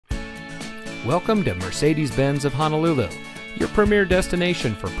Welcome to Mercedes-Benz of Honolulu, your premier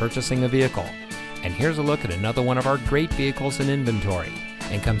destination for purchasing a vehicle. And here's a look at another one of our great vehicles in inventory,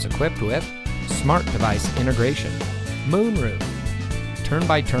 and comes equipped with smart device integration, moonroof,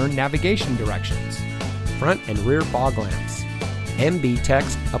 turn-by-turn navigation directions, front and rear fog lamps, MB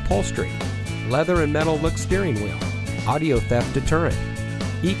text upholstery, leather and metal look steering wheel, audio theft deterrent,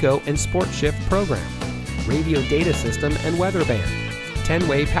 eco and sport shift program, radio data system and weather band,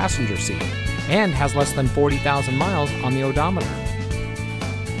 10-way passenger seat, and has less than 40,000 miles on the odometer.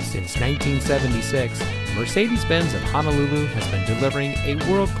 Since 1976, Mercedes-Benz of Honolulu has been delivering a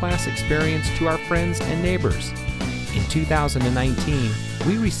world-class experience to our friends and neighbors. In 2019,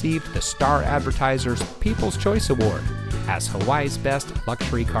 we received the Star Advertiser's People's Choice Award as Hawaii's best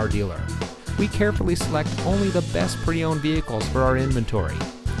luxury car dealer. We carefully select only the best pre-owned vehicles for our inventory.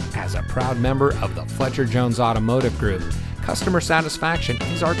 As a proud member of the Fletcher Jones Automotive Group, customer satisfaction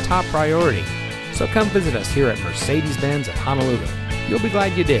is our top priority. So come visit us here at Mercedes-Benz of Honolulu. You'll be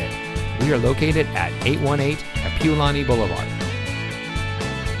glad you did. We are located at 818 Kapiolani Blvd.